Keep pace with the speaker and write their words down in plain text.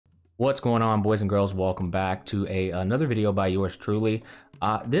What's going on, boys and girls? Welcome back to another video by yours truly.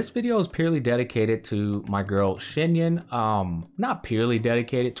 This video is purely dedicated to my girl Xinyan. Not purely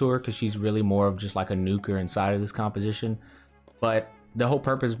dedicated to her because she's really more of just like a nuker inside of this composition, but the whole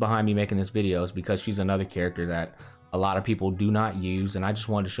purpose behind me making this video is because she's another character that a lot of people do not use, and I just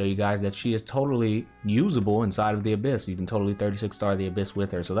wanted to show you guys that she is totally usable inside of the Abyss. You can totally 36 star the Abyss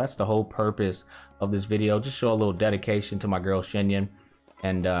with her. So that's the whole purpose of this video, just show a little dedication to my girl Xinyan.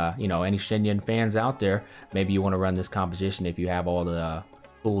 And you know, any Xinyan fans out there, maybe you want to run this composition if you have all the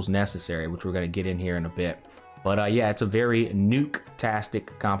tools necessary, which we're going to get in here in a bit. But yeah, it's a very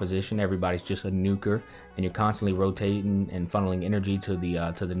nuke-tastic composition. Everybody's just a nuker, and you're constantly rotating and funneling energy to the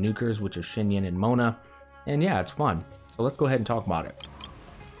nukers, which are Xinyan and Mona. And yeah, it's fun. So let's go ahead and talk about it.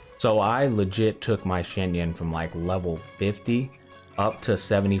 So I legit took my Xinyan from like level 50 up to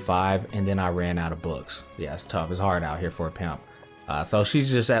 75, and then I ran out of books. Yeah, it's tough. It's hard out here for a pimp. So she's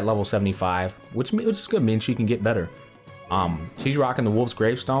just at level 75, which is good, means she can get better. She's rocking the Wolf's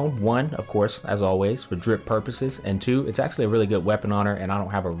Gravestone. 1, of course, as always, for drip purposes, and 2, it's actually a really good weapon on her, and I don't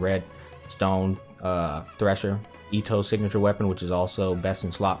have a red stone Thresher Ito signature weapon, which is also best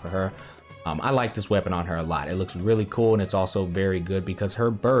in slot for her. I like this weapon on her a lot. It looks really cool, and it's also very good because her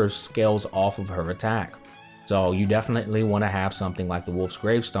burst scales off of her attack. So you definitely want to have something like the Wolf's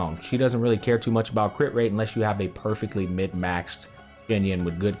Gravestone. She doesn't really care too much about crit rate unless you have a perfectly mid-maxed Xinyan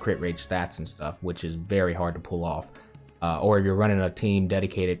with good crit rate stats and stuff, which is very hard to pull off. Or if you're running a team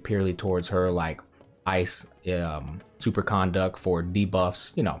dedicated purely towards her, like Ice, Superconduct for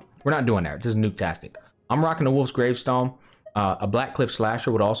debuffs, you know, we're not doing that. Just nuke-tastic. I'm rocking the Wolf's Gravestone. A Black Cliff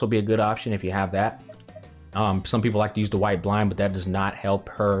Slasher would also be a good option if you have that. Some people like to use the White Blind, but that does not help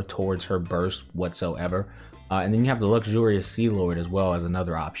her towards her burst whatsoever. And then you have the Luxurious Sea Lord as well as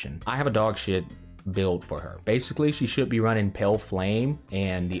another option. I have a dog shit build for her. Basically, she should be running Pale Flame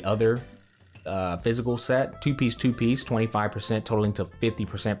and the other physical set, 2-piece, 25%, totaling to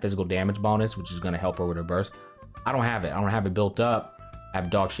 50% physical damage bonus, which is going to help her with her burst. I don't have it. I don't have it built up. I have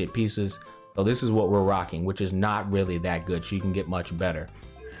dog shit pieces. So this is what we're rocking, which is not really that good. She can get much better.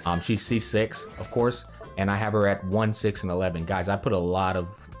 She's C6, of course, and I have her at 1, 6, and 11. Guys, I put a lot of,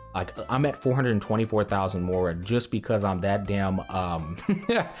 like, I'm at 424,000 more just because I'm that damn,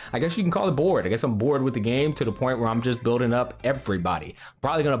 I guess you can call it bored. I guess I'm bored with the game to the point where I'm just building up everybody.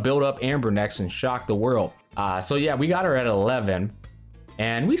 Probably going to build up Amber next and shock the world. So yeah, we got her at 11,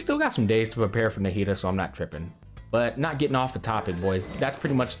 and we still got some days to prepare for Nahida, so I'm not tripping. But not getting off the topic, boys. That's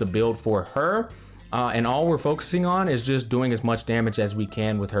pretty much the build for her. And all we're focusing on is just doing as much damage as we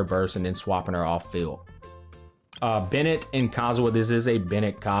can with her burst and then swapping her off field. Bennett and Kazuha, this is a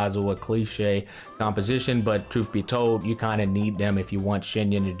Bennett Kazuha cliche composition, but truth be told, you kind of need them if you want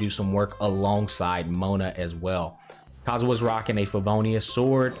Xinyan to do some work alongside Mona as well. Kazuha's rocking a Favonius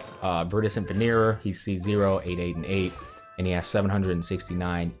sword, Brutus Infineer. He's C0, 8, 8, and 8, and he has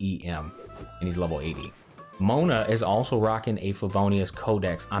 769 EM, and he's level 80. Mona is also rocking a Favonius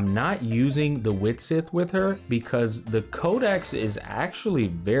Codex. I'm not using the Witsith with her because the Codex is actually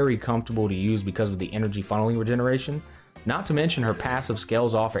very comfortable to use because of the energy funneling regeneration. Not to mention her passive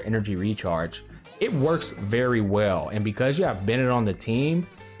scales off her energy recharge. It works very well, and because you have Bennett on the team,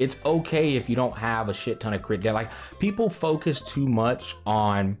 it's okay if you don't have a shit ton of crit damage. Like, people focus too much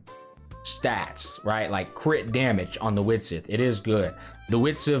on stats, right? Like crit damage on the Witsith. It is good. The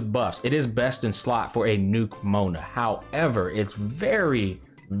Witsith buffs, it is best in slot for a nuke Mona. However, it's very,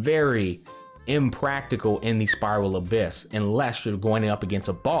 very impractical in the Spiral Abyss unless you're going up against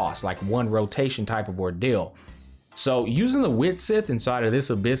a boss, like one rotation type of ordeal. So using the Witsith inside of this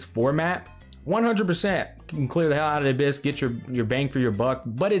Abyss format, 100% can clear the hell out of the Abyss, get your bang for your buck,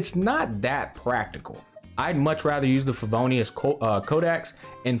 but it's not that practical. I'd much rather use the Favonius Codex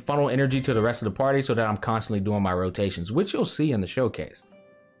and funnel energy to the rest of the party so that I'm constantly doing my rotations, which you'll see in the showcase.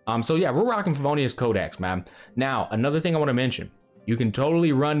 So yeah, we're rocking Favonius Codex, man. Now, another thing I want to mention, you can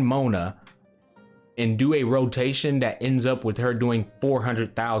totally run Mona and do a rotation that ends up with her doing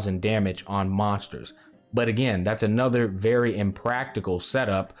 400,000 damage on monsters. But again, that's another very impractical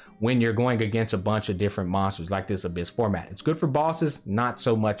setup when you're going against a bunch of different monsters like this Abyss format. It's good for bosses, not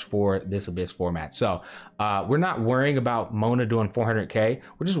so much for this Abyss format. So we're not worrying about Mona doing 400k.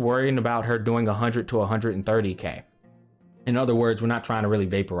 We're just worrying about her doing 100 to 130k. In other words, we're not trying to really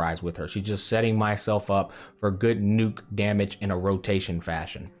vaporize with her. She's just setting myself up for good nuke damage in a rotation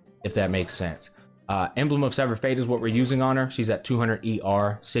fashion, if that makes sense. Emblem of Severed Fate is what we're using on her. She's at 200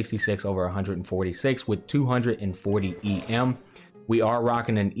 ER, 66 over 146 with 240 EM. We are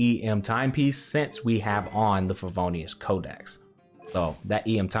rocking an EM timepiece since we have on the Favonius Codex. So that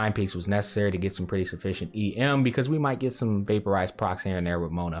EM timepiece was necessary to get some pretty sufficient EM because we might get some vaporized procs here and there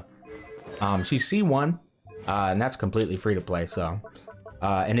with Mona. She's C1, and that's completely free to play. So,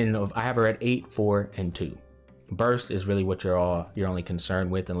 and then I have her at 8, 4, and 2. Burst is really what you're only concerned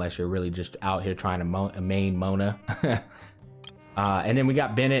with, unless you're really just out here trying to main Mona. And then we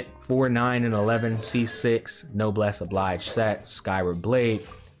got Bennett 4, 9, and 11. C6, Noblesse Obliged set, Skyward Blade.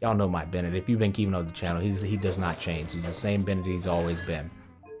 Y'all know my Bennett. If you've been keeping up the channel, he does not change. He's the same Bennett he's always been.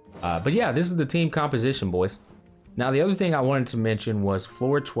 But yeah, this is the team composition, boys. Now the other thing I wanted to mention was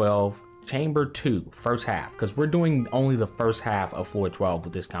floor 12, chamber 2, first half, because we're doing only the first half of floor 12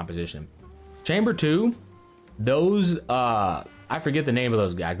 with this composition. Chamber 2. Those, I forget the name of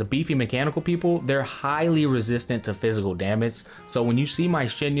those guys, the beefy mechanical people, they're highly resistant to physical damage. So when you see my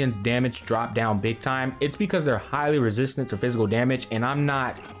Xinyan's damage drop down big time, it's because they're highly resistant to physical damage, and I'm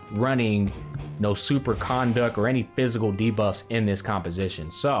not running no super conduct or any physical debuffs in this composition.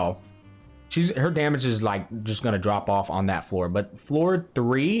 So her damage is like just gonna drop off on that floor. But floor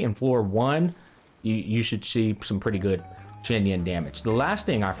 3 and floor 1, you should see some pretty good Xinyan damage. The last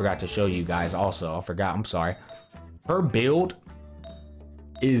thing I forgot to show you guys also, I'm sorry. Her build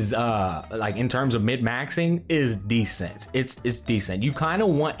is like in terms of mid-maxing is decent. It's decent. You kind of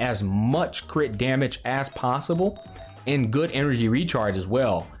want as much crit damage as possible and good energy recharge as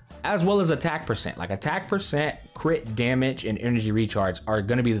well as attack percent. Like attack percent, crit damage, and energy recharge are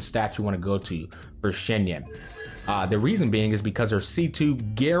going to be the stats you want to go to for Xinyan. The reason being is because her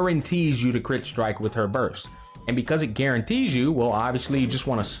C2 guarantees you to crit strike with her burst. And because it guarantees you, well, obviously you just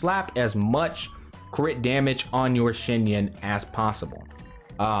want to slap as much crit damage on your Xinyan as possible.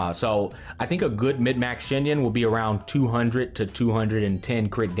 So I think a good mid-max Xinyan will be around 200 to 210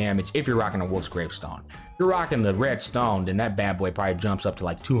 crit damage if you're rocking a Wolf's Gravestone. If you're rocking the Red Stone, then that bad boy probably jumps up to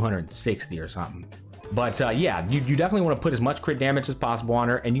like 260 or something. But yeah, you definitely want to put as much crit damage as possible on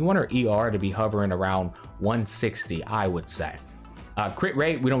her, and you want her ER to be hovering around 160, I would say. Crit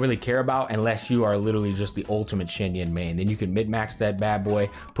rate, we don't really care about unless you are literally just the ultimate Xinyan main. Then you can mid-max that bad boy,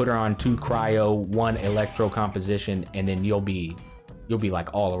 put her on 2 cryo, 1 electro composition, and then you'll be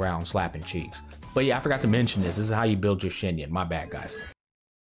like all around slapping cheeks. But yeah, I forgot to mention this. This is how you build your Xinyan. My bad, guys.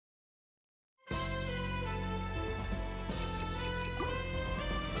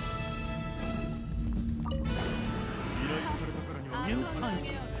 New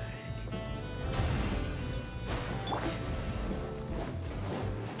content.